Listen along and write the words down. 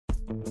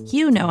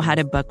You know how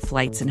to book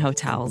flights and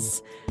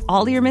hotels.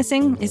 All you're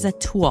missing is a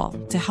tool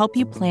to help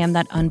you plan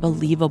that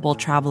unbelievable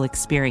travel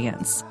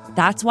experience.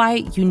 That's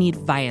why you need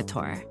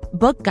Viator.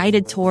 Book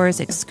guided tours,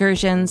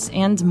 excursions,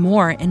 and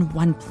more in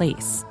one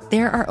place.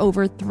 There are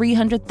over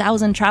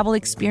 300,000 travel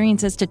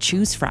experiences to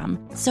choose from,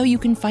 so you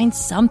can find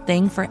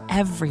something for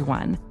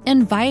everyone.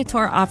 And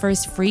Viator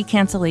offers free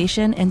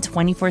cancellation and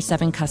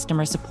 24/7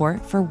 customer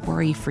support for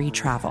worry-free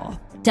travel.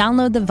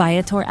 Download the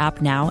Viator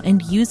app now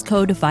and use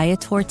code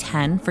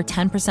Viator10 for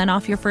 10%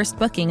 off your first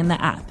booking in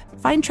the app.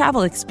 Find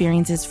travel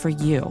experiences for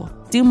you.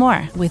 Do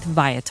more with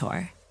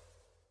Viator.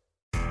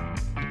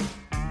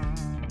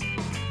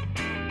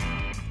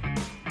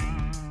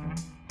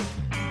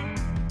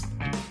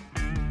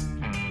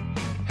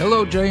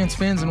 Hello, Giants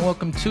fans, and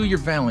welcome to your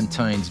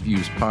Valentine's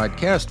Views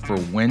podcast for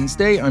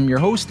Wednesday. I'm your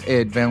host,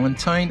 Ed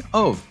Valentine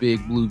of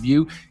Big Blue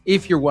View.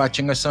 If you're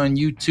watching us on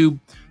YouTube,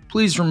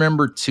 please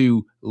remember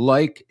to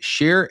like,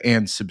 share,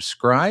 and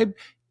subscribe.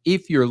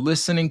 If you're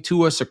listening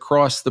to us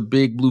across the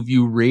Big Blue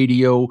View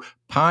Radio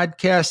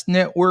podcast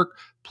network,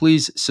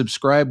 please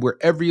subscribe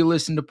wherever you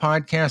listen to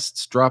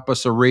podcasts. Drop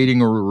us a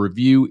rating or a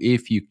review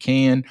if you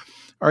can.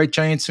 All right,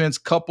 Giants fans,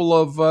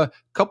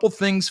 couple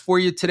things for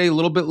you today. A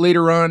little bit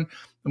later on,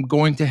 I'm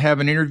going to have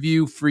an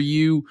interview for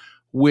you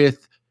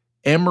with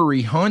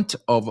Emory Hunt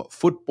of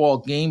Football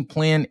Game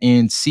Plan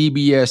and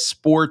CBS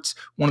Sports,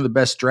 one of the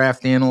best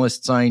draft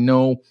analysts I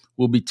know.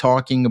 We'll be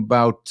talking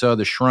about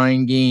the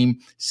Shrine Game,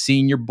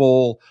 Senior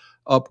Bowl,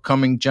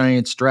 upcoming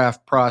Giants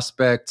draft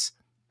prospects,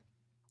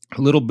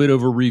 a little bit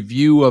of a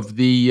review of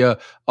the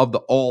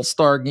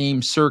All-Star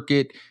Game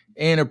circuit,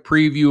 and a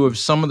preview of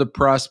some of the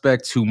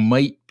prospects who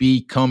might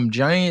become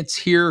Giants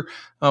here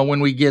when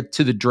we get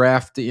to the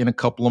draft in a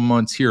couple of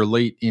months here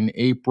late in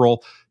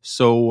April.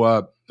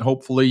 So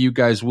hopefully you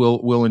guys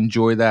will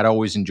enjoy that. I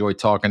always enjoy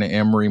talking to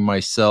Emory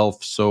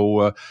myself.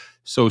 So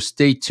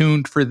stay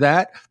tuned for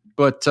that.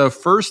 But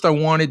first, I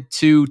wanted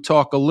to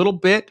talk a little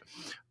bit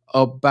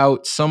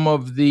about some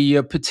of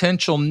the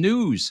potential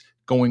news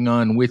going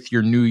on with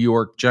your New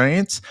York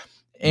Giants.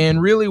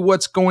 And really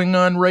what's going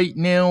on right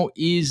now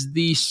is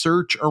the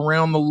search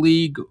around the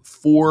league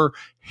for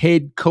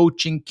head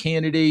coaching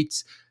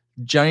candidates.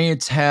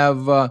 Giants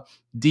have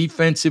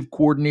defensive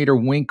coordinator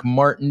Wink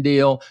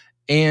Martindale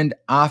and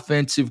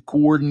offensive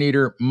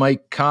coordinator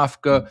Mike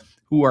Kafka,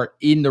 who are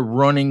in the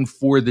running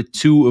for the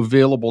two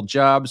available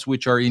jobs,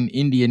 which are in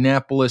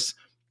Indianapolis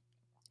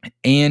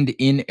and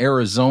in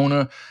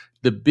Arizona.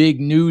 The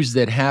big news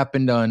that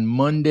happened on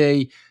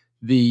Monday,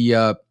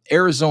 the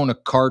Arizona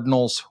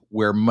Cardinals,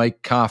 where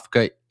Mike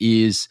Kafka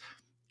is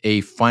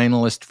a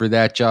finalist for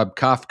that job.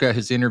 Kafka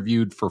has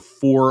interviewed for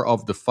 4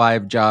 of the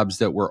 5 jobs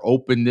that were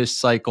open this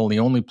cycle. The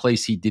only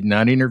place he did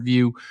not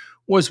interview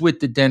was with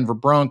the Denver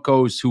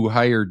Broncos, who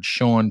hired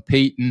Sean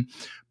Payton.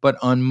 But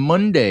on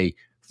Monday,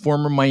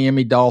 former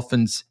Miami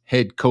Dolphins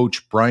head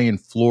coach Brian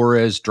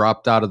Flores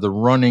dropped out of the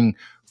running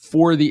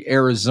for the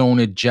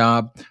Arizona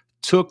job,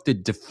 took the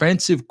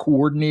defensive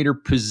coordinator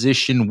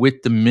position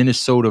with the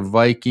Minnesota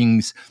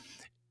Vikings.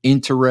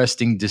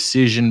 Interesting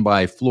decision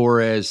by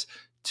Flores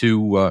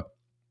to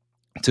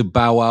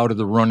bow out of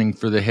the running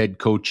for the head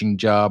coaching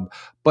job.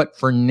 But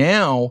for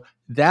now,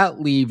 that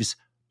leaves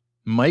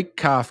Mike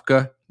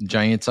Kafka,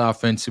 Giants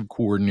offensive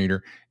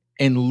coordinator,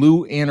 and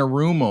Lou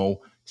Anarumo,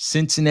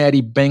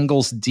 Cincinnati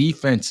Bengals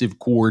defensive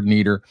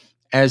coordinator,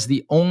 as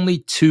the only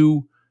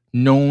 2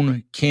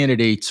 known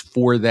candidates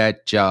for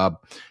that job.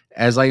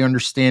 As I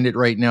understand it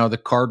right now, the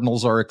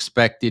Cardinals are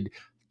expected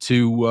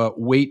to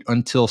wait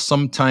until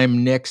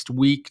sometime next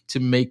week to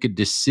make a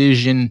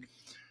decision,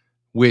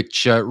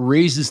 which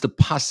raises the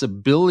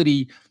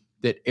possibility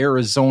that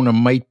Arizona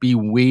might be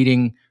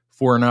waiting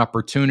for an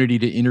opportunity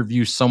to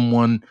interview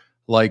someone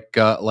like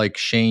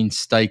Shane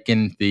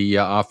Steichen, the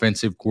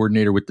offensive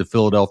coordinator with the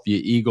Philadelphia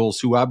Eagles,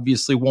 who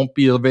obviously won't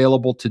be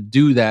available to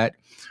do that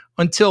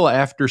until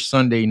after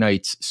Sunday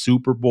night's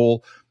Super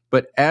Bowl.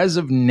 But as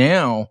of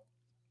now,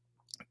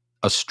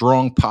 a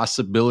strong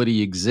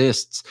possibility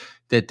exists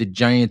that the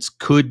Giants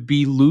could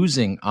be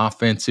losing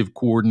offensive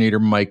coordinator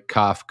Mike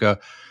Kafka.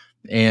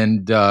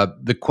 And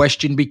the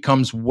question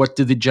becomes, what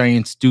do the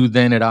Giants do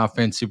then at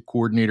offensive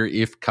coordinator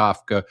if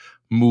Kafka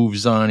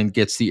moves on and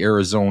gets the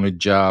Arizona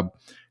job?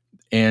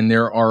 And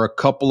there are a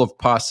couple of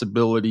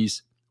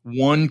possibilities.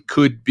 One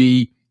could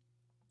be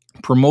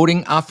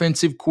promoting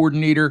offensive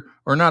coordinator,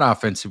 or not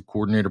offensive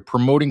coordinator,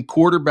 promoting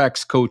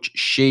quarterbacks coach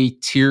Shea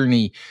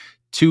Tierney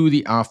to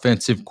the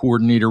offensive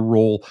coordinator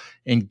role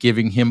and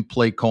giving him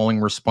play calling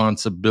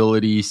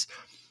responsibilities.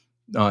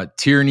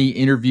 Tierney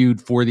interviewed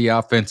for the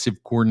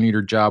offensive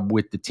coordinator job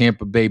with the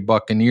Tampa Bay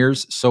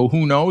Buccaneers. So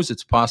who knows?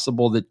 It's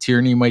possible that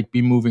Tierney might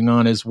be moving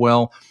on as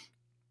well.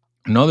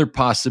 Another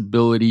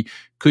possibility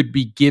could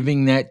be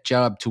giving that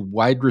job to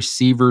wide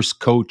receivers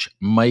coach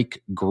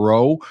Mike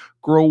Groh.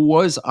 Groh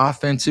was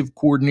offensive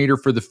coordinator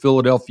for the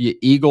Philadelphia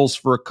Eagles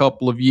for a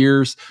couple of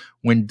years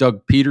when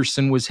Doug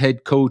Peterson was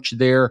head coach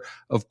there.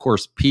 Of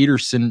course,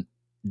 Peterson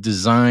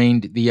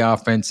designed the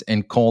offense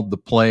and called the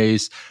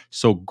plays,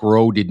 so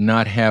Groh did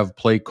not have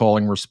play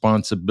calling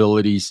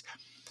responsibilities.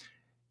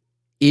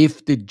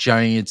 if the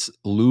Giants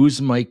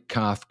lose Mike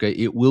Kafka,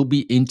 it will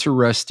be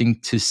interesting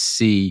to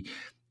see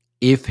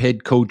if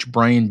head coach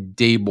Brian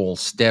Daboll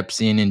steps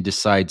in and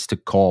decides to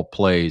call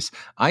plays.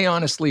 I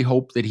honestly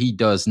hope that he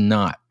does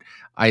not.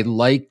 I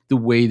like the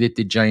way that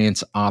the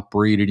Giants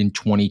operated in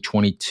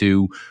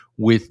 2022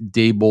 with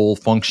Daboll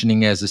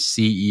functioning as a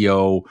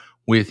CEO,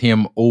 with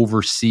him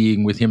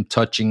overseeing, with him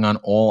touching on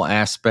all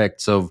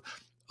aspects of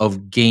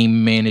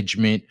game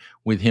management,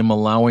 with him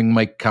allowing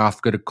Mike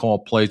Kafka to call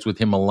plays, with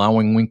him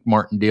allowing Wink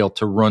Martindale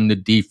to run the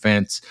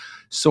defense.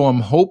 So I'm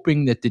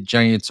hoping that the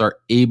Giants are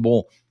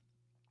able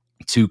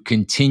to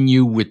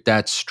continue with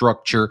that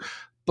structure,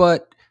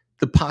 but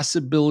the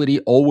possibility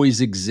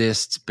always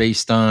exists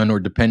based on or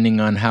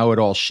depending on how it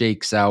all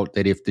shakes out,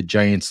 that if the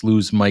Giants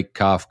lose Mike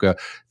Kafka,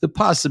 the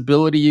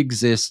possibility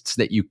exists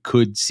that you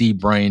could see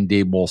Brian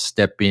Daboll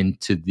step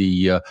into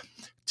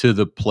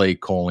the play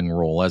calling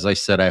role. As I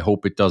said, I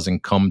hope it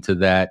doesn't come to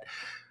that.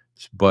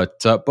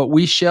 But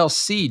we shall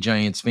see,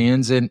 Giants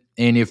fans. And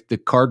if the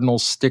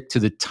Cardinals stick to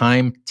the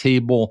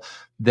timetable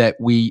that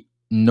we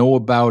know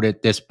about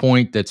at this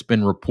point, that's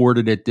been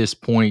reported at this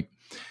point,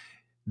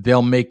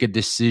 they'll make a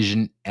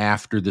decision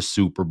after the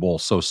Super Bowl,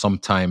 so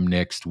sometime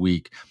next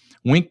week.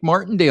 Wink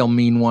Martindale,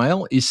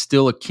 meanwhile, is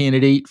still a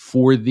candidate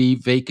for the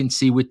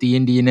vacancy with the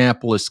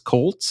Indianapolis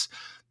Colts.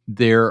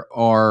 There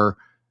are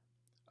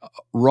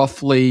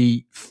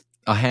roughly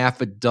a half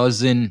a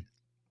dozen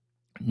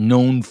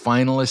known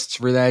finalists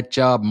for that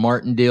job.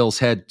 Martindale's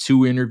had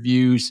 2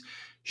 interviews,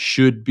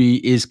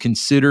 is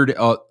considered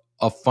a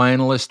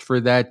finalist for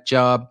that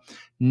job.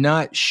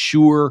 Not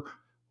sure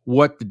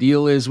what the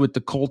deal is with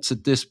the Colts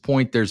at this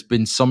point. There's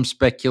been some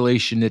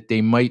speculation that they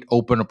might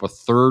open up a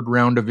 3rd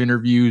round of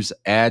interviews,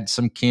 add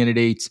some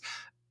candidates.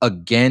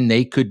 Again,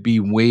 they could be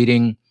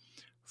waiting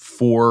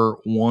for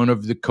one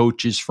of the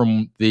coaches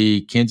from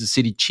the Kansas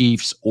City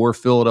Chiefs or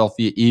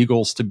Philadelphia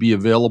Eagles to be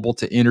available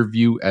to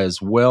interview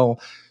as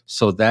well.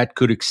 So that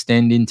could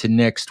extend into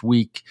next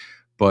week.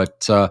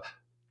 But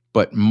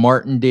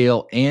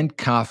Martindale and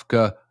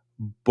Kafka,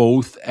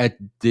 both at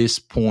this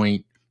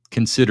point,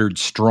 considered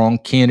strong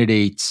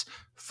candidates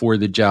for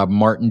the job.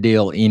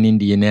 Martindale in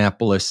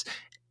Indianapolis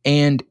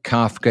and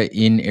Kafka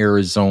in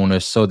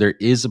Arizona. So there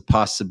is a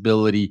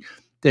possibility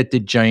that the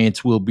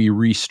Giants will be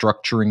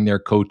restructuring their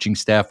coaching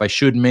staff. I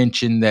should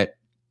mention that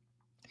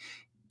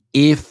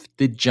if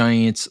the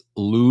Giants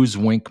lose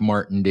Wink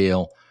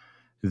Martindale,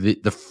 the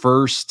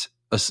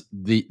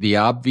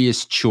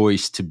obvious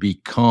choice to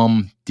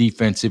become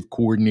defensive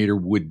coordinator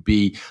would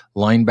be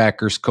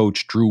linebackers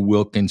coach Drew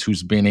Wilkins,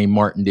 who's been a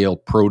Martindale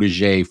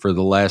protege for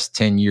the last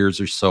 10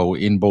 years or so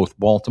in both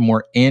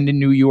Baltimore and in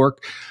New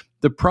York.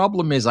 The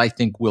problem is I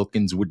think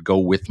Wilkins would go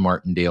with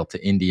Martindale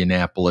to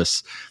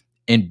Indianapolis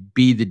and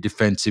be the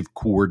defensive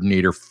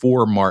coordinator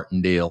for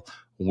Martindale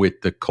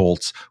with the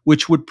Colts,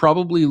 which would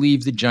probably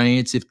leave the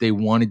Giants, if they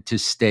wanted to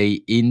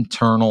stay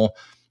internal,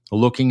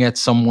 looking at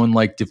someone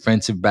like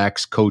defensive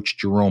backs coach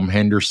Jerome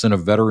Henderson, a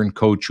veteran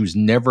coach who's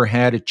never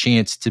had a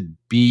chance to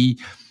be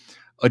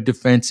a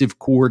defensive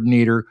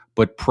coordinator,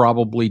 but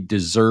probably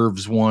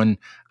deserves one.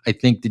 I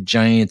think the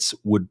Giants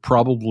would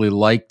probably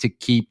like to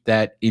keep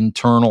that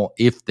internal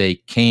if they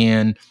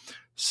can.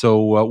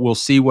 So we'll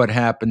see what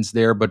happens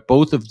there. But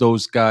both of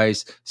those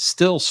guys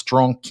still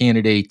strong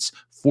candidates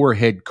for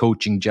head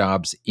coaching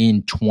jobs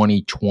in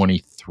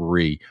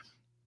 2023.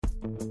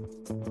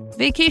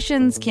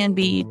 Vacations can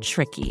be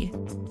tricky.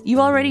 You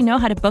already know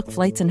how to book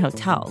flights and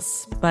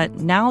hotels, but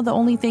now the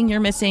only thing you're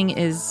missing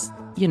is,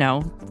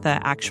 the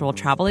actual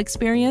travel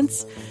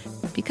experience.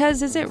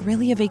 Because is it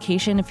really a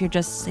vacation if you're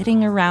just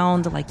sitting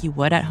around like you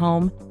would at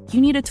home? You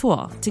need a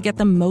tool to get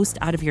the most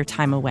out of your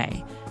time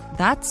away.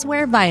 That's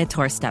where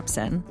Viator steps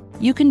in.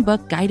 You can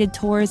book guided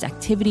tours,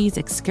 activities,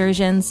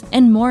 excursions,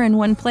 and more in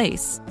one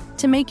place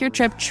to make your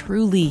trip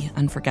truly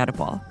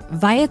unforgettable.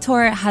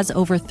 Viator has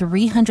over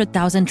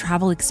 300,000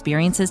 travel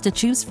experiences to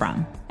choose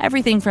from.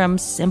 Everything from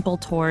simple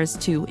tours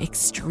to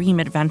extreme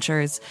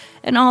adventures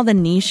and all the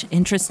niche,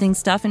 interesting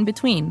stuff in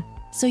between.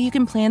 So you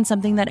can plan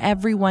something that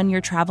everyone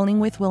you're traveling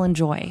with will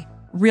enjoy.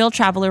 Real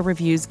traveler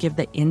reviews give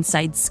the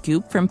inside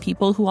scoop from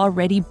people who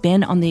already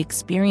been on the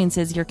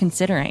experiences you're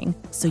considering,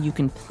 so you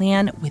can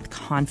plan with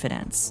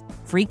confidence.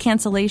 Free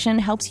cancellation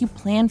helps you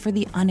plan for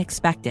the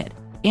unexpected.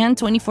 And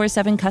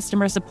 24/7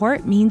 customer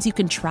support means you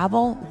can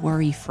travel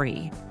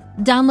worry-free.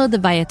 Download the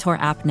Viator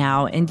app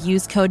now and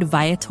use code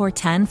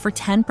Viator10 for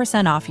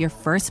 10% off your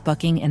first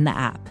booking in the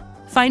app.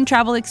 Find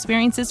travel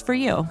experiences for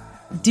you.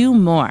 Do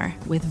more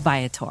with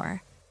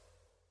Viator.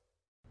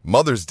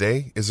 Mother's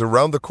Day is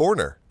around the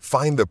corner.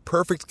 Find the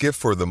perfect gift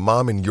for the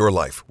mom in your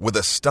life with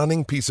a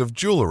stunning piece of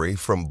jewelry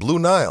from Blue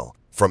Nile.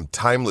 From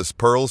timeless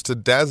pearls to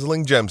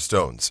dazzling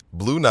gemstones,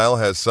 Blue Nile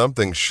has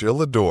something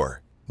she'll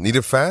adore. Need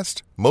it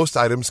fast? Most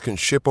items can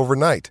ship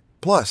overnight.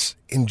 Plus,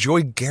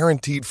 enjoy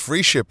guaranteed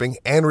free shipping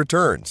and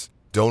returns.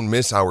 Don't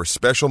miss our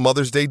special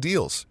Mother's Day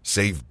deals.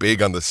 Save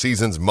big on the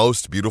season's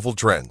most beautiful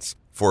trends.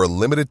 For a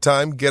limited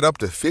time, get up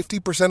to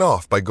 50%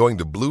 off by going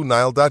to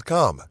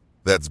BlueNile.com.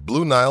 That's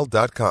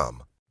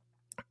BlueNile.com.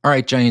 All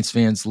right, Giants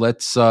fans,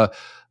 let's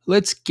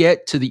let's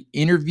get to the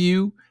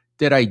interview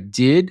that I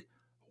did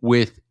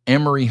with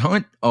Emory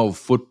Hunt of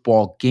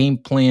Football Game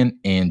Plan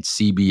and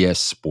CBS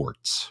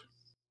Sports.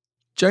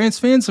 Giants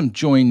fans, I'm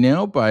joined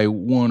now by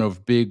one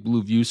of Big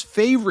Blue View's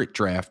favorite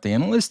draft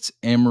analysts,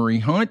 Emory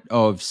Hunt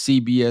of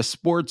CBS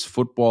Sports,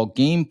 Football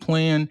Game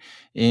Plan,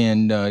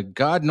 and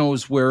God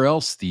knows where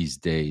else these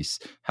days.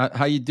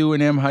 How you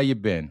doing, Em? How you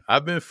been?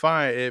 I've been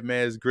fine, Ed,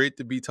 man. It's great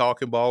to be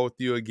talking ball with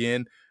you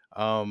again.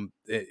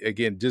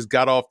 Again, just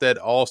got off that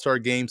All-Star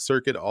game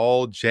circuit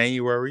all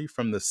January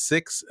from the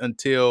 6th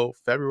until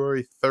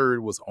February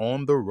 3rd was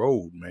on the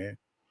road, man.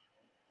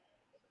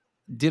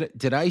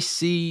 Did I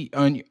see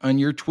on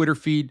your Twitter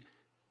feed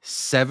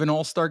 7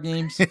 All-Star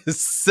games?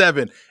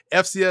 7.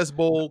 FCS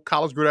Bowl,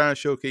 College Gridiron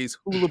Showcase,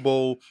 Hula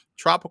Bowl,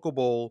 Tropical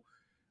Bowl,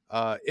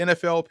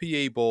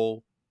 NFLPA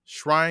Bowl,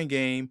 Shrine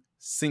Game,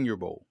 Senior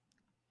Bowl.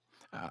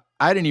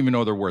 I didn't even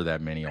know there were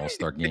that many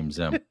All-Star games.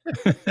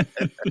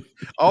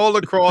 All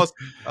across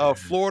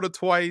Florida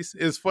twice.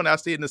 It's funny. I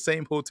stayed in the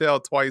same hotel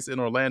twice in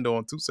Orlando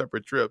on 2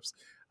 separate trips.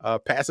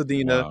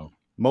 Pasadena, wow.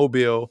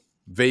 Mobile,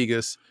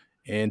 Vegas,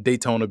 and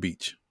Daytona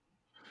Beach.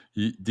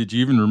 Did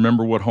you even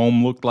remember what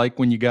home looked like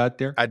when you got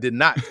there? I did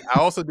not. I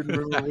also didn't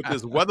remember what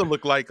this weather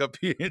looked like up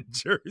here in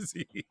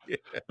Jersey.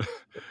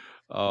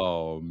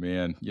 Oh,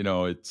 man. You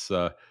know, it's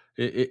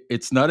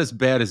not as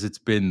bad as it's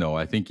been, though.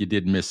 I think you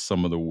did miss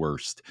some of the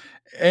worst.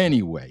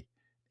 Anyway,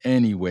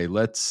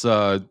 let's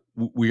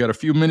we got a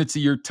few minutes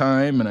of your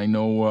time, and I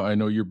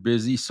know you're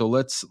busy, so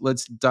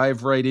let's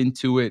dive right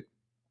into it.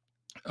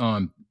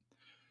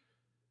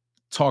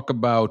 Talk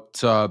about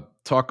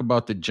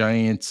the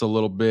Giants a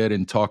little bit,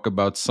 and talk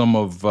about some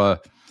of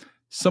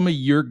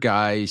your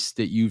guys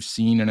that you've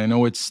seen. And I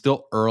know it's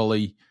still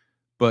early,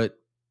 but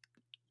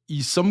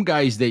some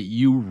guys that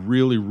you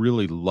really,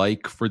 really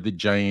like for the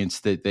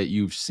Giants that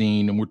you've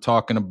seen. And we're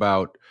talking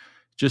about,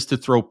 just to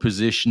throw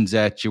positions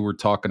at you, we're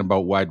talking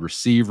about wide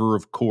receiver,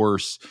 of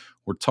course.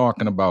 We're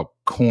talking about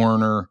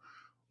corner.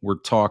 We're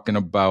talking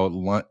about,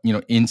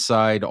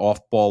 inside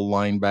off-ball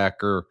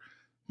linebacker,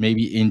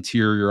 maybe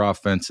interior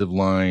offensive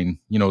line,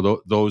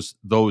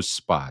 those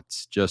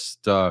spots.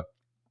 Just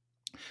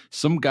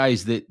some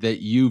guys that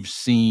you've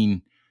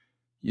seen,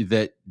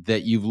 that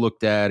you've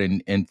looked at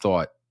and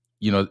thought,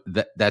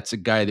 that's a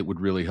guy that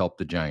would really help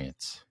the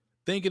Giants.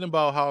 Thinking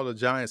about how the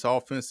Giants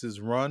offense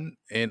is run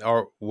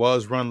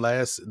was run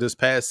this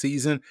past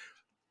season,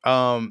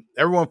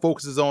 everyone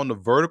focuses on the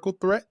vertical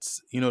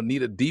threats,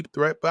 need a deep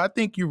threat, but I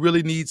think you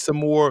really need some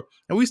more.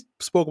 And we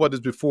spoke about this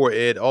before,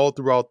 Ed, all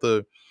throughout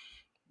the,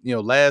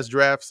 last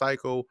draft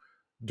cycle,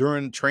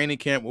 during training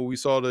camp, where we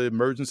saw the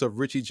emergence of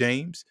Richie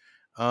James.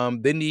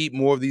 They need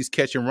more of these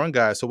catch and run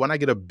guys. So when I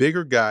get a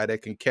bigger guy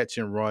that can catch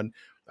and run,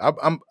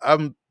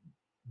 I'm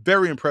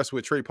very impressed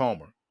with Trey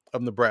Palmer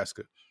of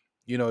Nebraska.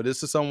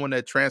 This is someone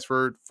that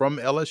transferred from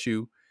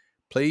LSU,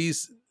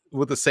 plays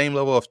with the same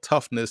level of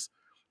toughness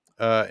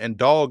and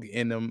dog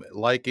in him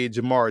like a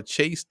Jamar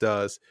Chase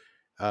does.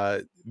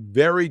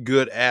 Very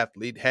good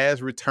athlete,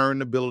 has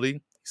return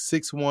ability,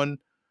 6'1",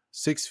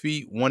 6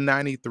 feet,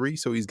 193.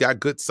 So he's got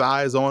good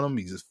size on him.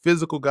 He's a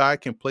physical guy,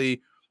 can play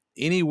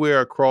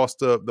anywhere across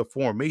the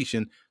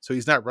formation. So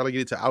he's not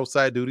relegated to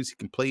outside duties. He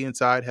can play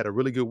inside. Had a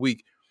really good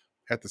week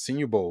at the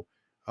Senior Bowl.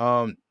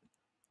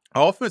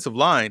 Offensive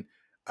line,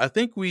 I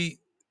think we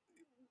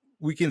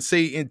can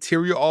say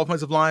interior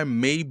offensive line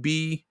may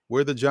be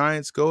where the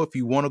Giants go if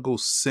you want to go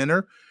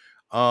center.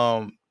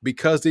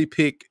 Because they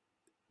pick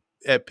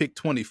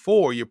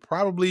 24, you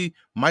probably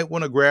might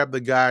want to grab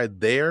the guy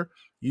there.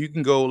 You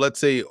can go, let's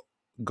say,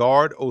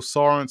 guard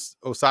Osiris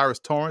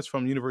Torrance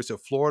from the University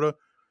of Florida.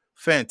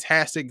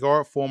 Fantastic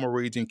guard, former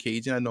Raging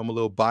Cajun. I know I'm a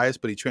little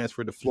biased, but he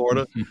transferred to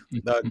Florida.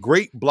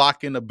 Great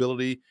blocking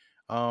ability.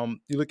 You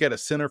look at a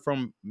center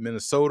from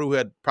Minnesota who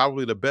had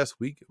probably the best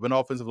week of an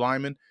offensive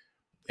lineman,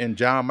 and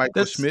John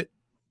Michael Schmidt.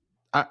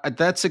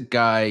 That's a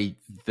guy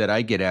that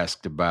I get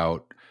asked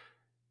about.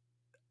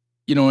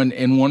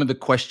 And one of the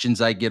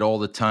questions I get all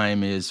the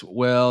time is,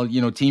 well,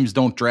 teams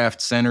don't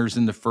draft centers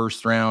in the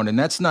first round, and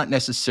that's not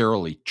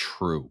necessarily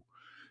true.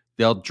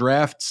 They'll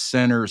draft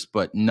centers,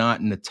 but not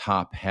in the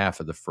top half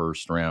of the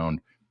first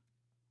round.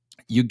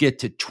 You get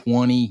to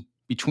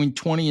between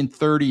 20 and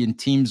 30, and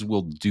teams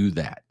will do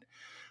that.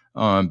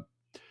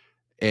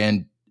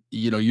 And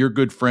your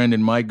good friend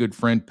and my good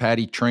friend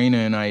Patty Traina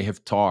and I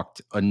have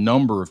talked a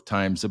number of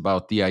times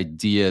about the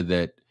idea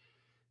that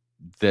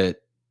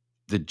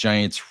the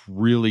Giants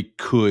really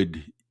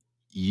could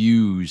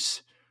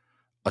use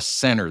a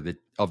center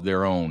of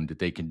their own that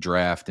they can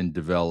draft and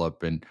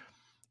develop.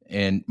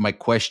 And my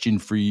question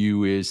for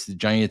you is, the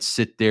Giants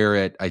sit there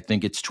at, I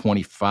think it's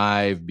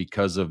 25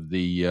 because of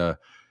the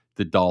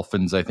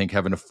Dolphins, I think,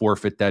 having to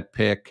forfeit that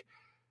pick.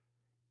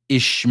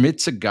 Is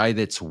Schmitz a guy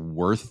that's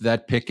worth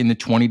that pick in the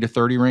 20 to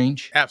 30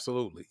 range?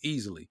 Absolutely.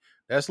 Easily.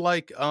 That's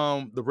like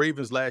the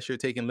Ravens last year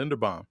taking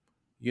Linderbaum.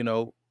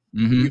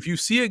 If you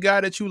see a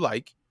guy that you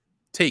like,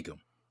 take him.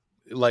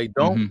 Like,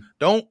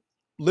 don't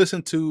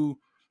listen to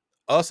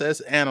us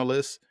as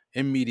analysts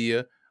and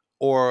media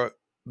or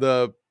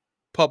the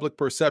public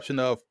perception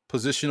of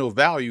positional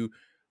value.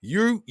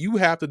 You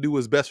have to do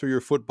what's best for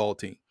your football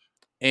team.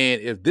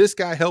 And if this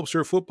guy helps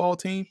your football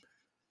team,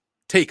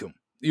 take him.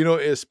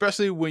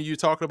 Especially when you're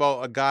talking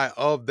about a guy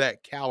of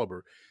that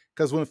caliber.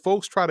 Because when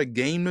folks try to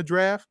game the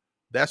draft,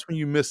 that's when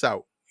you miss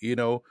out.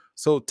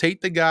 So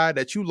take the guy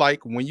that you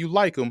like when you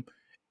like him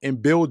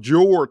and build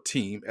your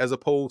team, as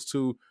opposed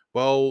to,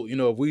 well,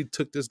 if we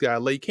took this guy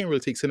late, you can't really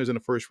take centers in the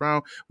first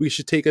round. We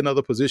should take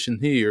another position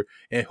here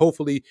and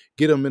hopefully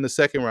get him in the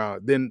second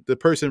round. Then the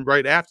person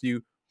right after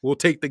you will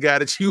take the guy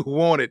that you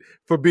wanted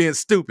for being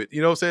stupid.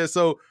 You know what I'm saying?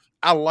 So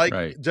I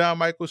like John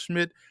Michael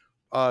Schmitz.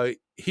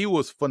 He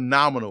was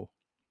phenomenal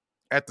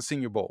at the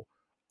Senior Bowl,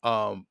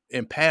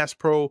 in pass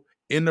pro,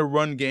 in the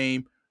run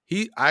game.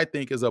 He, I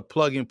think, is a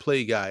plug and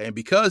play guy. And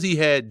because he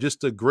had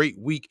just a great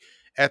week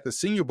at the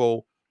Senior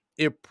Bowl,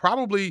 it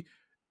probably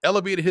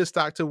elevated his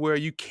stock to where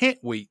you can't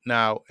wait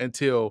now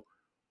until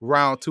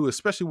round 2,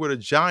 especially where the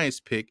Giants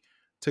pick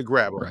to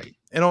grab him. Right.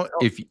 And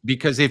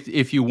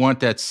if you want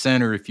that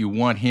center, if you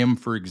want him,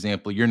 for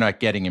example, you're not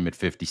getting him at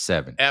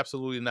 57.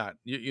 Absolutely not.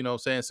 You know what I'm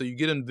saying? So you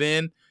get him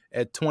then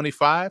at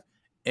 25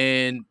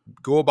 and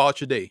go about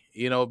your day,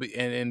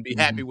 and be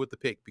happy with the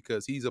pick,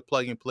 because he's a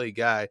plug and play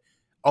guy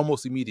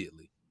almost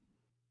immediately.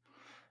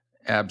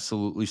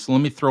 Absolutely. So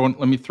let me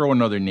throw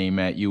another name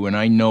at you. And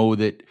I know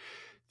that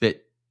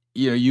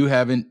you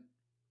haven't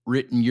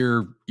written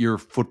your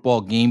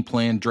football game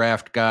plan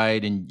draft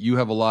guide, and you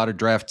have a lot of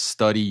draft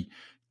study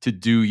to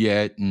do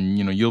yet, and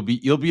you'll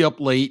be up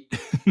late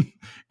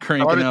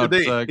cranking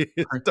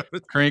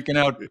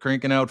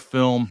out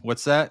film.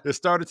 What's that? It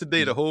started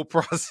today, the whole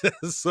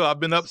process. So I've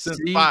been up since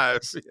 5.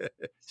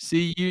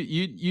 See,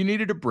 you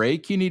needed a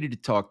break. You needed to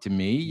talk to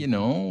me.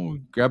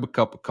 Grab a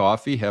cup of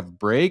coffee, have a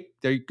break.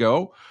 There you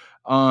go.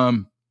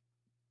 I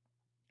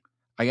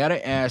got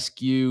to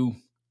ask you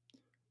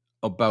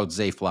about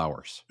Zay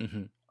Flowers.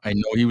 Mm-hmm. I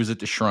know he was at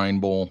the Shrine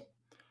Bowl.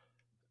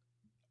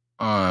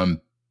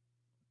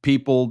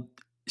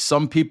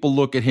 Some people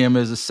look at him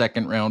as a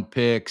second round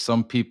pick.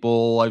 Some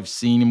people, I've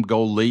seen him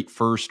go late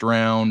first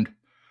round.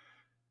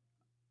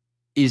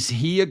 Is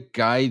he a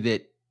guy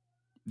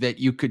that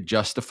you could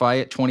justify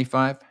at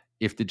 25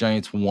 if the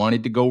Giants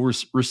wanted to go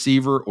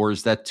receiver, or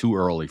is that too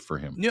early for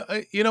him?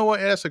 You know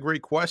what? That's a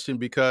great question,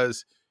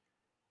 because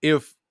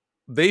if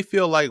they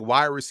feel like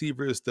wide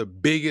receiver is the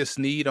biggest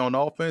need on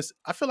offense,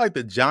 I feel like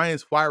the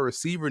Giants wide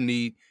receiver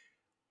need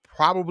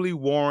probably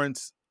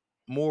warrants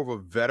more of a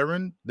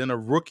veteran than a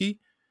rookie.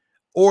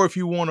 Or if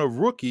you want a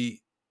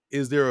rookie,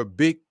 is there a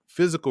big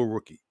physical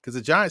rookie? Because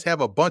the Giants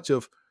have a bunch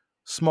of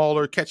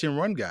smaller catch and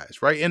run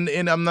guys, right? And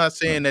I'm not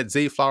saying that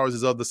Zay Flowers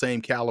is of the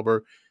same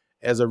caliber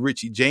as a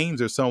Richie James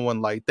or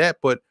someone like that,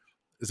 but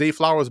Zay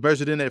Flowers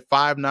measured in at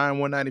 5'9",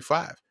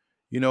 195.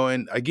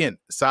 And again,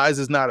 size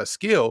is not a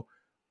skill,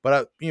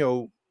 but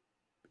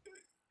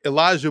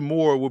Elijah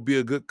Moore would be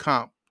a good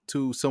comp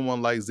to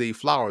someone like Zay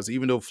Flowers,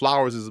 even though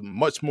Flowers is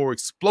much more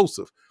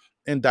explosive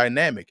and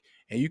dynamic,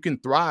 and you can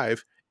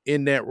thrive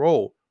in that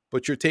role.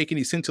 But you're taking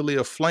essentially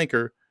a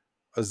flanker,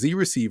 a Z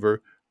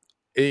receiver,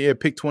 at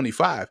pick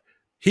 25.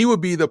 He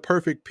would be the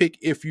perfect pick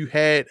if you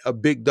had a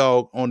big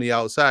dog on the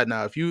outside.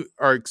 Now, if you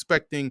are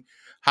expecting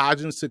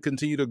Hodgins to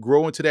continue to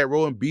grow into that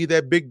role and be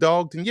that big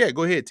dog, then yeah,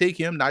 go ahead, take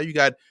him. Now you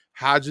got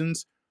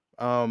Hodgins,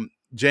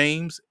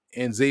 James,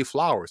 and Zay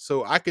Flowers.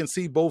 So I can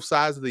see both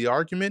sides of the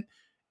argument.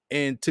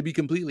 And to be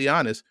completely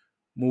honest,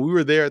 when we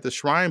were there at the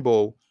Shrine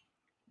Bowl,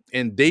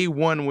 and day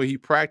 1 where he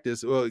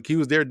practiced, well, he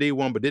was there day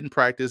 1 but didn't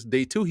practice.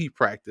 Day 2 he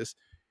practiced.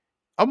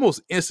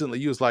 Almost instantly,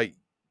 he was like,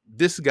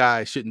 this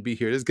guy shouldn't be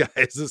here. This guy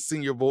is a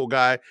Senior Bowl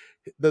guy.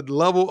 The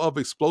level of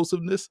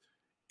explosiveness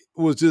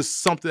was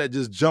just something that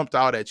just jumped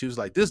out at you. It was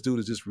like, this dude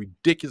is just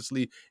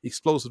ridiculously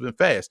explosive and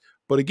fast.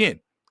 But again,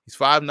 he's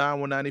 5'9",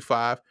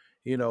 195,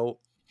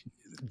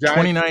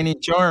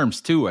 29-inch arms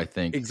too, I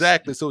think.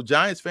 Exactly. So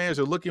Giants fans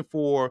are looking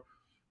for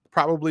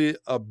probably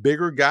a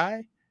bigger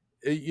guy,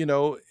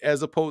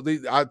 as opposed,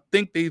 I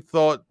think they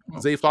thought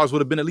Zay Flowers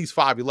would have been at least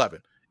 5'11",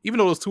 even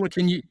though those 2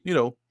 inches,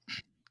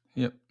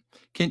 Yep.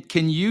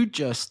 Can you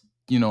just,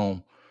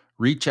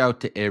 reach out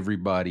to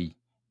everybody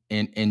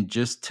and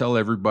just tell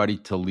everybody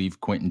to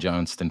leave Quentin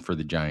Johnston for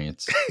the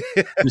Giants?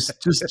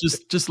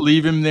 just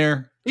leave him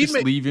there.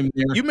 Leave him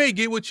there. You may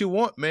get what you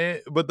want, man.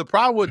 But the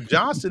problem with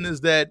Johnston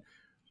is that,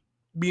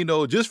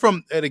 just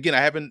from, and again, I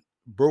haven't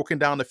broken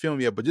down the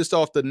film yet, but just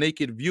off the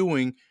naked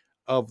viewing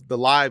of the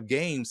live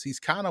games, he's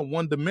kind of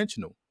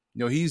one-dimensional.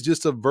 He's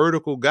just a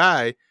vertical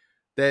guy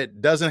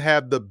that doesn't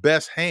have the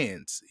best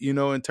hands,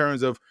 in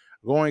terms of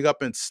going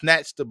up and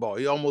snatch the ball.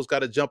 He almost got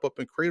to jump up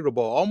and cradle the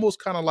ball,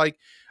 almost kind of like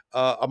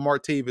a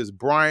Martavis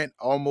Bryant,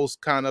 almost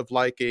kind of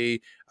like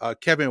a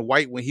Kevin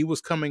White when he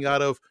was coming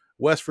out of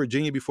West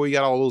Virginia before he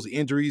got all those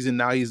injuries, and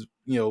now he's,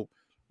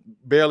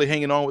 barely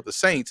hanging on with the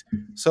Saints.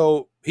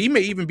 So he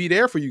may even be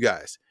there for you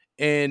guys.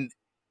 And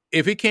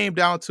if it came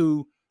down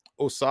to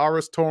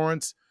Osiris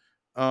Torrance,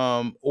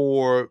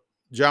 or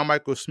John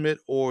Michael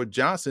Schmitz or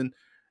Johnson,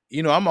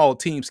 I'm all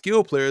team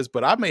skill players,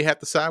 but I may have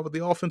to side with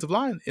the offensive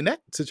line in that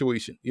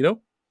situation,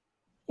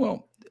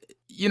 Well,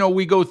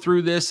 we go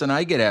through this and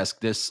I get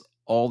asked this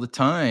all the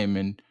time.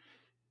 And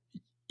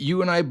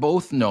you and I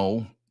both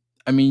know,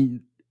 I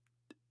mean,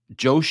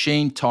 Joe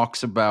Shane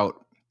talks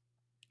about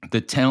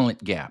the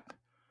talent gap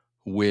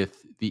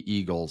with the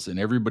Eagles, and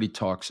everybody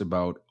talks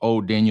about,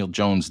 oh, Daniel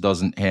Jones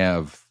doesn't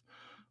have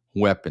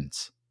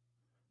weapons.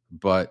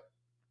 But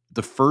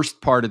the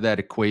first part of that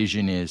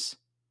equation is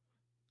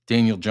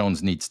Daniel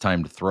Jones needs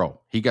time to throw.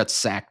 He got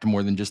sacked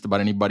more than just about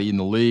anybody in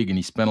the league, and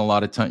he spent a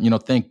lot of time.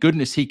 Thank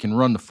goodness he can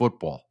run the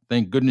football.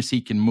 Thank goodness he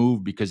can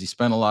move because he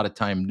spent a lot of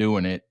time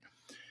doing it.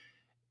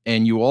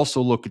 And you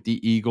also look at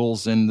the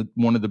Eagles, and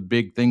one of the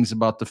big things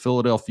about the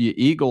Philadelphia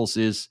Eagles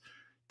is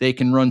they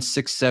can run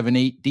 6, 7,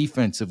 8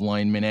 defensive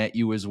linemen at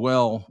you as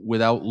well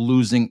without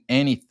losing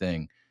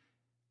anything.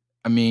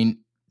 I mean,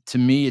 to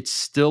me, it's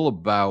still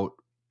about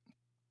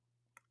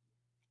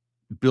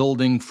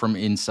building from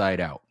inside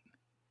out.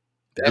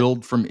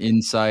 Build from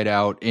inside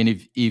out. And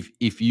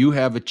if you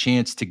have a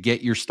chance to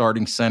get your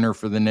starting center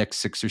for the next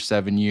 6 or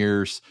 7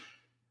 years,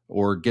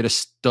 or get a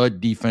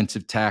stud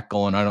defensive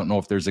tackle, and I don't know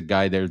if there's a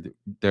guy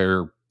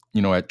there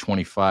at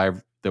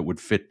 25 that would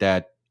fit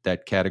that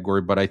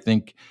category, but I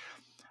think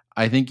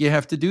you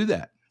have to do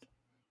that.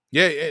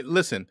 Yeah,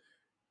 listen,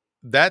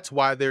 that's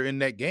why they're in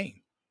that game.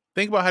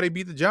 Think about how they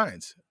beat the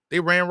Giants. They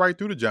ran right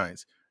through the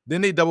Giants.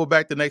 Then they doubled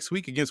back the next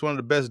week against one of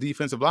the best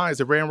defensive lines.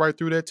 They ran right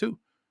through that too.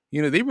 They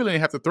really didn't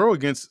have to throw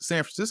against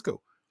San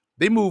Francisco.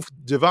 They moved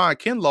Javon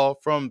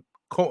Kinlaw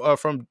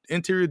from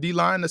interior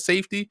D-line to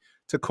safety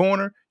to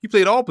corner. He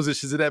played all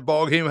positions in that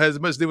ball game as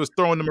much as they was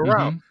throwing them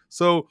around. Mm-hmm.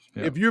 So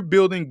if you're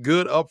building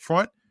good up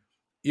front,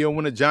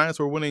 when the Giants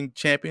were winning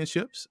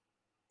championships,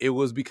 it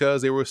was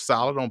because they were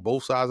solid on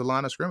both sides of the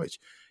line of scrimmage.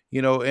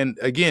 And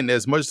again,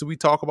 as much as we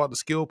talk about the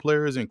skill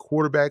players and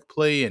quarterback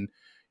play and,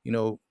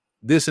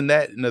 this and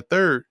that and the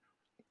third,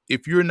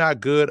 if you're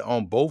not good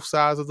on both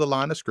sides of the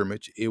line of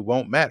scrimmage, it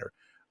won't matter.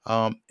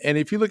 And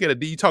if you look at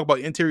it, you talk about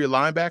interior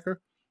linebacker.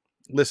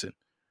 Listen,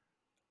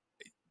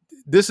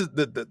 this is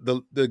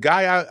the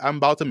guy I'm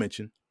about to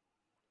mention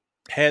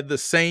had the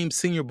same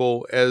Senior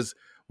Bowl as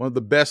one of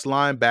the best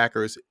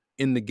linebackers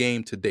in the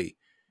game today.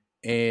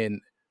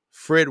 And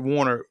Fred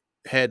Warner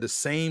had the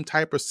same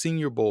type of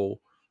Senior Bowl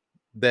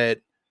that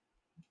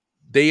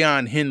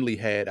Deion Henley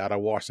had out of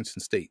Washington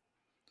State.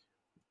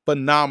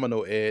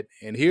 Phenomenal, Ed.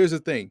 And here's the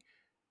thing.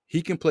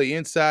 He can play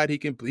inside.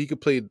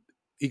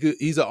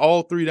 He's an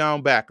all 3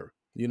 down backer,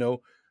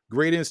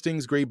 great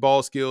instincts, great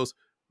ball skills.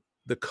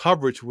 The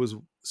coverage was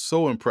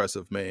so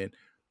impressive, man.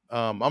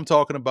 I'm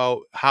talking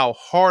about how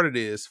hard it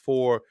is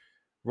for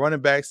running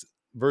backs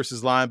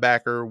versus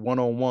linebacker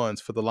one-on-ones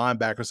for the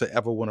linebackers to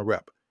ever win a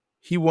rep.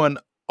 He won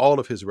all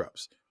of his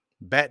reps,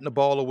 batting the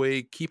ball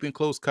away, keeping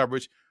close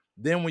coverage.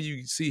 Then when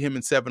you see him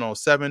in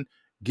 7-on-7,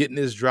 getting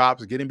his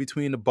drops, getting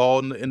between the ball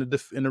and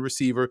the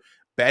receiver,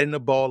 batting the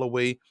ball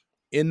away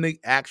in the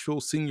actual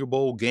Senior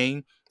Bowl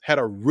game, had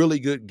a really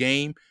good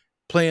game,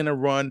 playing a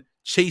run,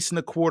 chasing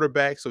the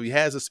quarterback, so he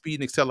has a speed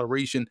and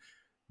acceleration.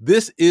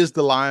 This is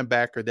the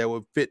linebacker that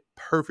would fit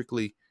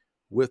perfectly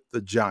with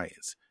the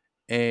Giants.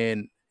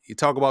 And you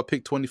talk about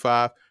pick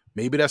 25,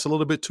 maybe that's a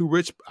little bit too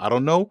rich. I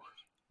don't know.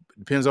 It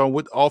depends on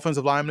what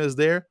offensive lineman is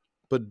there.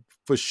 But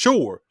for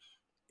sure,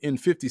 in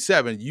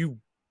 57, you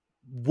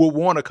will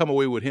want to come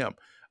away with him.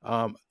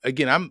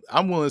 Again,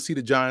 I'm willing to see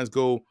the Giants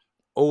go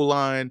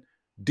O-line,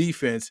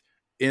 defense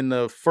in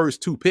the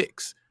first 2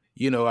 picks.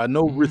 I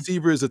know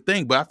receiver is a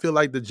thing, but I feel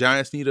like the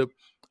Giants need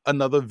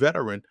another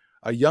veteran,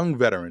 a young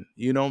veteran,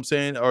 you know what I'm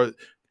saying, or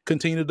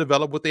continue to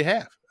develop what they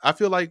have. I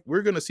feel like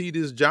we're going to see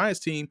this Giants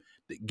team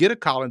get a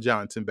Colin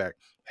Johnson back,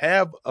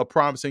 have a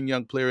promising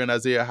young player in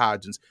Isaiah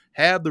Hodgins,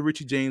 have the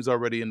Richie James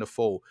already in the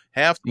fold,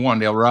 have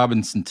Wan'Dale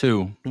Robinson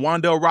too.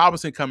 Wan'Dale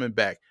Robinson coming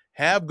back,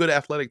 have good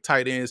athletic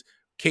tight ends,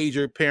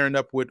 Cager pairing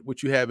up with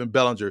what you have in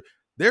Bellinger.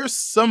 There's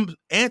some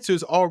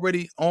answers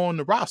already on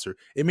the roster.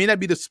 It may not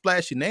be the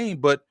splashy name,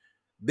 but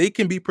they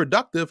can be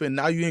productive, and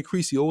now you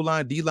increase the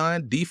O-line,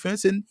 D-line,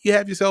 defense, and you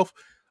have yourself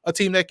a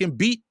team that can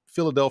beat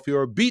Philadelphia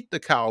or beat the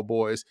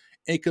Cowboys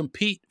and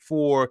compete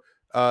for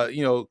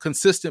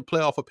consistent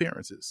playoff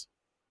appearances.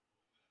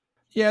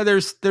 Yeah,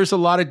 there's a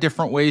lot of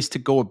different ways to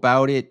go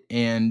about it,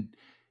 and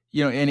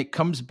and it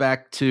comes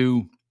back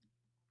to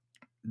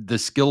the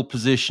skill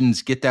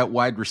positions. Get that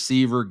wide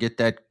receiver, get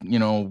that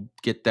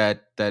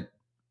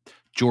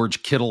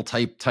George Kittle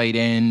type tight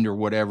end or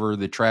whatever,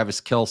 the Travis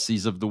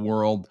Kelce's of the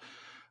world.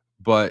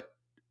 But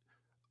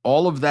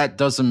all of that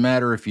doesn't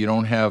matter if you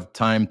don't have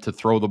time to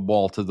throw the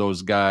ball to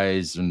those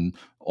guys, and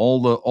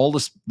all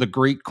the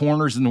great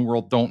corners in the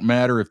world don't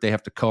matter if they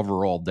have to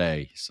cover all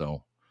day.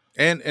 So,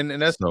 and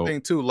that's the thing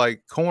too.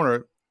 Like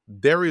corner,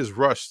 Darius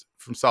Rush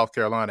from South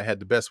Carolina had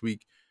the best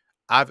week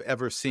I've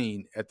ever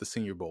seen at the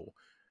Senior Bowl,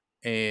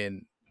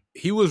 and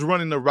he was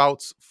running the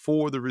routes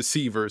for the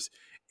receivers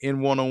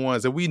in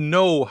one-on-ones, and we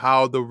know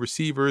how the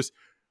receivers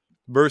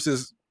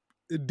versus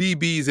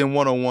DBs in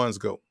one-on-ones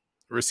go.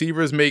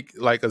 Receivers make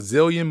like a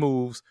zillion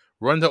moves,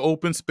 run to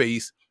open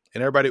space,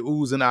 and everybody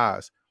oohs and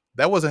ahs.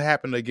 That wasn't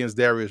happening against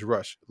Darius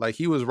Rush. Like,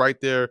 he was right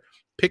there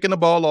picking the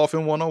ball off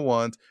in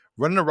one-on-ones,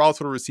 running the routes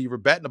for the receiver,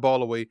 batting the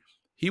ball away.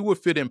 he would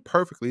fit in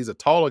perfectly. He's a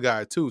taller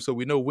guy too, so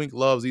we know Wink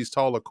loves these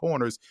taller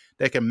corners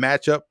that can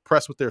match up,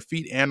 press with their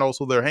feet and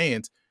also their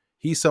hands.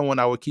 He's someone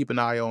I would keep an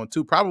eye on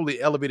too,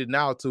 probably elevated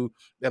now to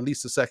at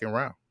least the second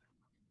round.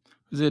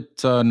 Is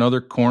it another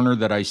corner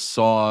that I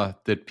saw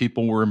that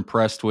people were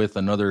impressed with?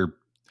 Another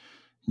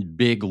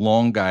big,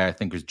 long guy, I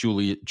think, was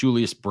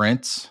Julius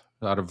Brents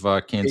out of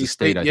Kansas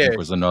State, I think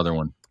was another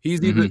one.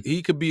 He's either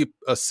he could be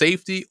a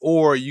safety,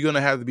 or you're going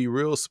to have to be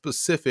real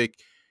specific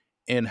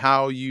in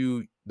how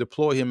you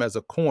deploy him as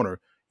a corner.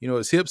 You know,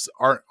 his hips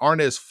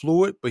aren't as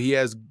fluid, but he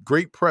has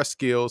great press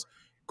skills,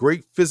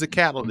 great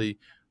physicality.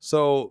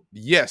 So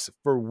yes,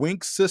 for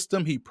Wink's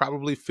system, he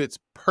probably fits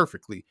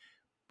perfectly.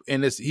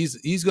 And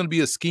he's going to be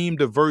a scheme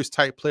diverse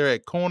type player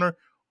at corner,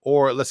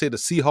 or let's say the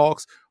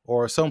Seahawks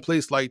or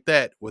someplace like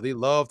that where they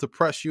love to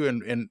press you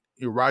and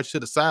you ride you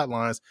to the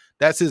sidelines.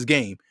 That's his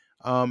game.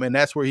 And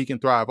that's where he can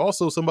thrive.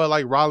 Also, somebody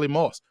like Riley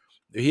Moss,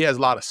 he has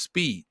a lot of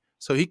speed,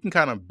 so he can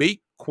kind of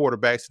bait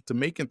quarterbacks into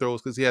making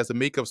throws because he has the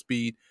makeup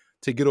speed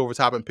to get over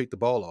top and pick the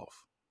ball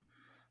off.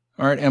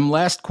 All right,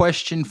 last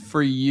question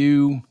for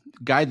you,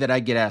 guy that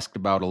I get asked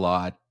about a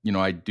lot. You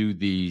know, I do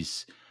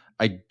these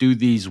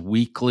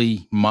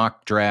weekly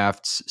mock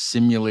drafts,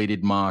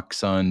 simulated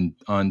mocks on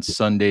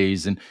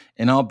Sundays, and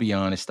I'll be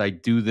honest, I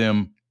do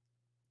them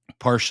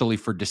partially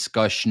for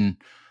discussion,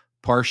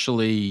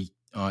 partially,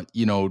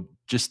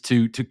 just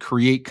to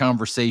create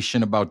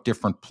conversation about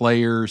different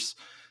players.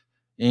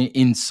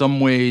 In some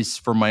ways,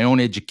 for my own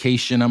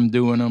education, I'm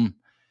doing them.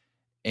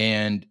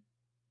 And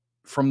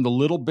from the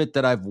little bit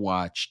that I've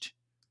watched,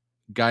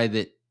 guy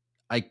that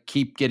I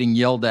keep getting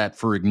yelled at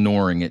for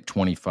ignoring at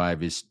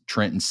 25 is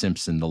Trenton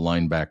Simpson, the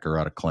linebacker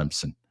out of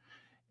Clemson.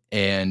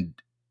 And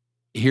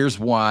here's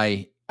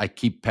why I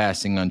keep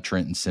passing on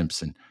Trenton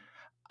Simpson.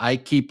 I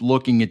keep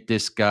looking at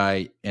this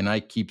guy and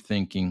I keep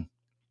thinking,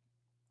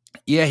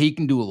 yeah, he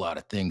can do a lot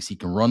of things. He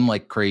can run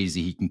like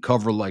crazy. He can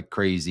cover like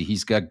crazy.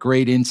 He's got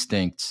great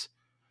instincts.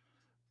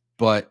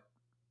 But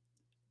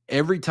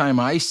every time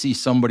I see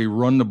somebody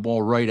run the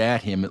ball right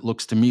at him, it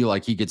looks to me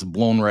like he gets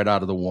blown right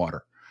out of the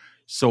water.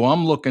 So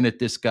I'm looking at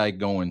this guy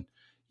going,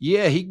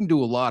 yeah, he can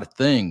do a lot of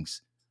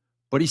things,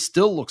 but he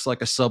still looks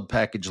like a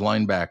sub-package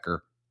linebacker,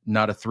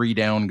 not a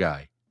 3-down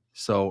guy.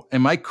 So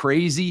am I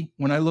crazy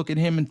when I look at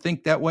him and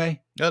think that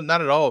way? No,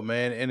 not at all,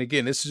 man. And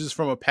again, this is just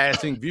from a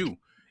passing view.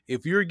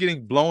 If you're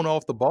getting blown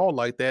off the ball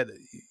like that,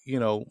 you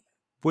know,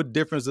 what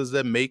difference does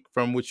that make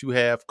from what you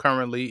have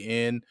currently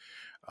in,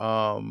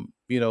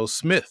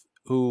 Smith,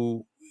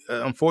 who,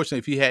 unfortunately,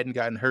 if he hadn't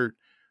gotten hurt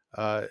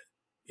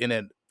in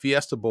that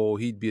Fiesta Bowl,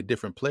 he'd be a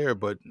different player.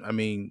 But, I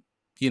mean,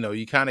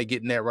 you kind of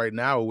getting that right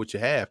now with what you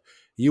have.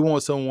 You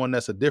want someone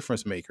that's a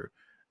difference maker.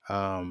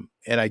 And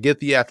I get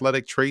the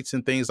athletic traits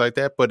and things like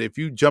that. But if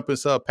you jump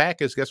into a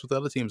package, guess what the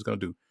other team is going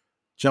to do?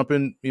 Jump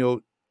in,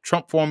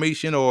 Trump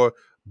formation or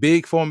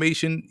big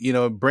formation,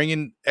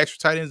 bringing extra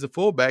tight ends and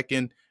fullback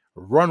and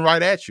run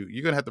right at you.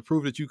 You're going to have to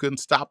prove that you couldn't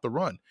stop the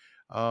run.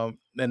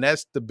 And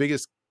that's the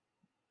biggest,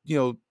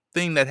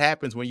 thing that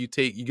happens when you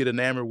get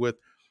enamored with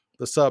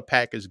the sub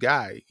package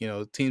guy.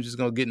 Teams just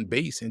going to get in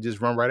base and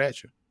just run right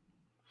at you.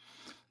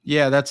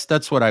 Yeah,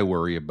 that's what I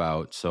worry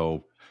about.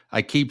 So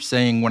I keep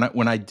saying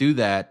when I do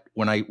that,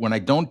 when I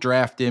don't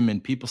draft him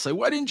and people say,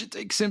 why didn't you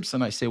take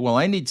Simpson? I say, well,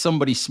 I need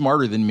somebody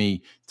smarter than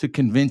me to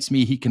convince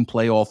me he can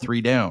play all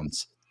 3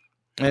 downs.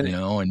 And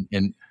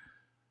and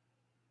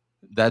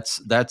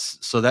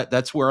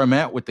that's where I'm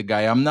at with the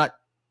guy. I'm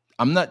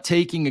not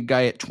taking a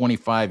guy at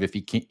 25 if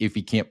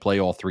he can't play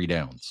all 3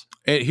 downs.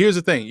 And here's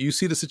the thing: you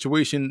see the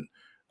situation.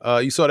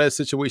 You saw that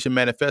situation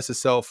manifest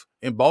itself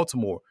in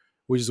Baltimore,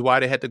 which is why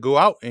they had to go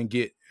out and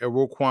get a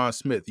Roquan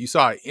Smith. You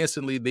saw it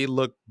instantly; they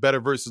looked better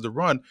versus the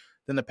run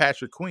than the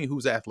Patrick Queen,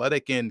 who's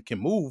athletic and can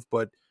move,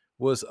 but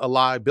was a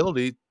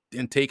liability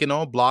in taking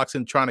on blocks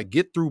and trying to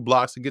get through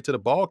blocks to get to the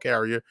ball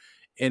carrier.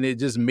 And it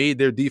just made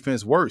their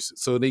defense worse.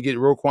 So they get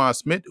Roquan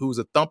Smith, who's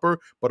a thumper,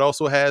 but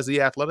also has the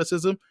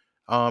athleticism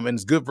and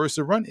is good versus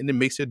the run, and it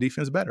makes their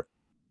defense better.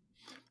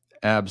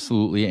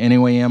 Absolutely.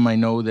 Anyway, I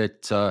know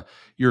that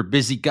you're a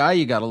busy guy.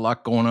 You got a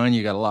lot going on.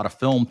 You got a lot of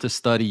film to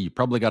study. You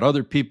probably got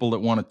other people that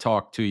want to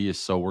talk to you.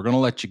 So we're going to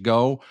let you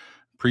go.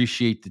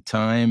 Appreciate the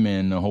time,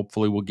 and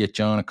hopefully we'll get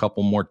you on a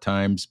couple more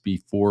times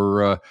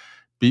before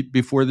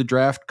the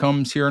draft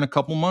comes here in a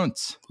couple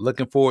months.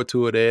 Looking forward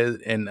to it, Ed.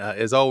 And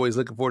as always,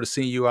 looking forward to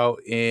seeing you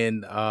out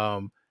in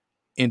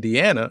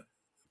Indiana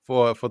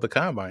for the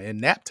Combine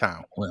in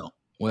Naptown.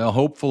 Well,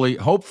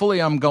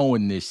 hopefully I'm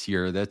going this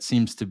year. That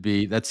seems to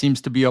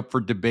be up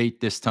for debate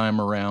this time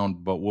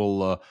around, but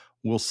we'll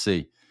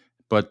see.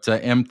 But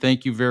Em,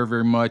 thank you very,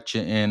 very much,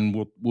 and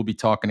we'll be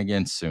talking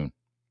again soon.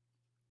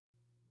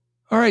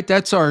 All right,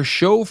 that's our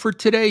show for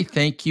today.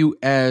 Thank you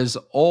as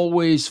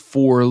always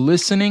for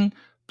listening.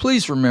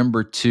 Please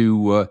remember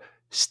to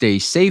stay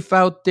safe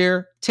out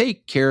there,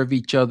 take care of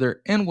each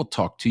other, and we'll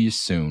talk to you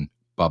soon.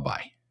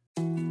 Bye-bye.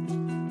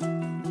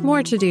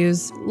 More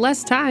to-dos,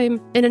 less time,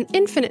 and an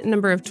infinite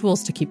number of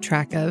tools to keep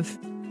track of.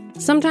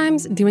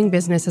 Sometimes doing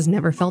business has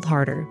never felt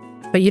harder,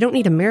 but you don't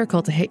need a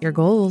miracle to hit your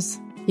goals.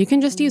 You can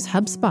just use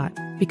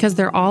HubSpot. because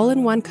their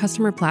all-in-one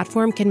customer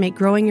platform can make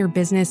growing your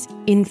business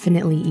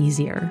infinitely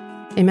easier.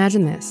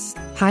 Imagine this: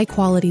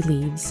 high-quality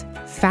leads,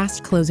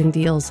 fast closing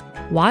deals,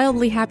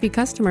 wildly happy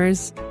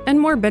customers, and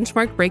more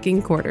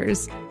benchmark-breaking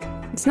quarters.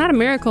 It's not a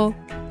miracle,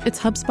 it's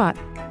HubSpot.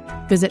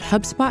 Visit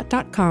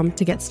HubSpot.com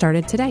to get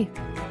started today.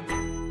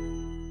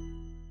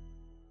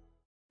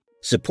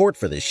 Support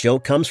for this show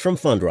comes from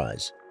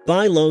Fundrise.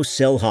 Buy low,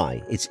 sell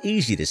high. It's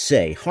easy to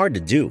say, hard to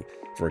do.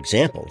 For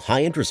example,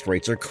 high interest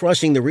rates are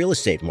crushing the real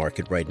estate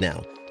market right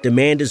now.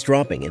 Demand is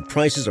dropping and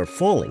prices are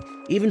falling,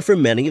 even for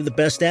many of the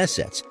best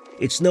assets.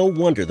 It's no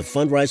wonder the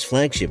Fundrise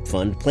Flagship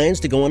Fund plans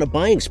to go on a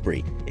buying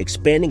spree,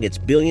 expanding its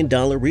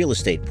billion-dollar real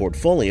estate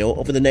portfolio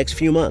over the next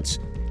few months.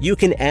 You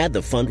can add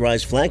the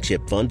Fundrise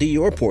Flagship Fund to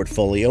your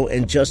portfolio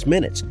in just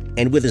minutes,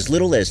 and with as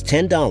little as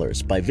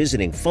 $10 by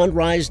visiting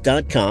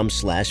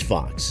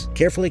fundrise.com/Fox.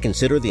 Carefully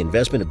consider the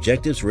investment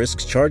objectives,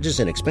 risks, charges,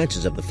 and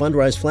expenses of the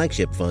Fundrise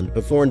Flagship Fund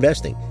before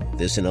investing.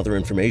 This and other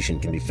information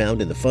can be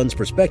found in the fund's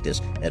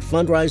prospectus at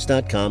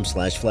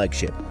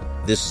fundrise.com/flagship.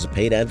 This is a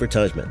paid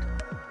advertisement.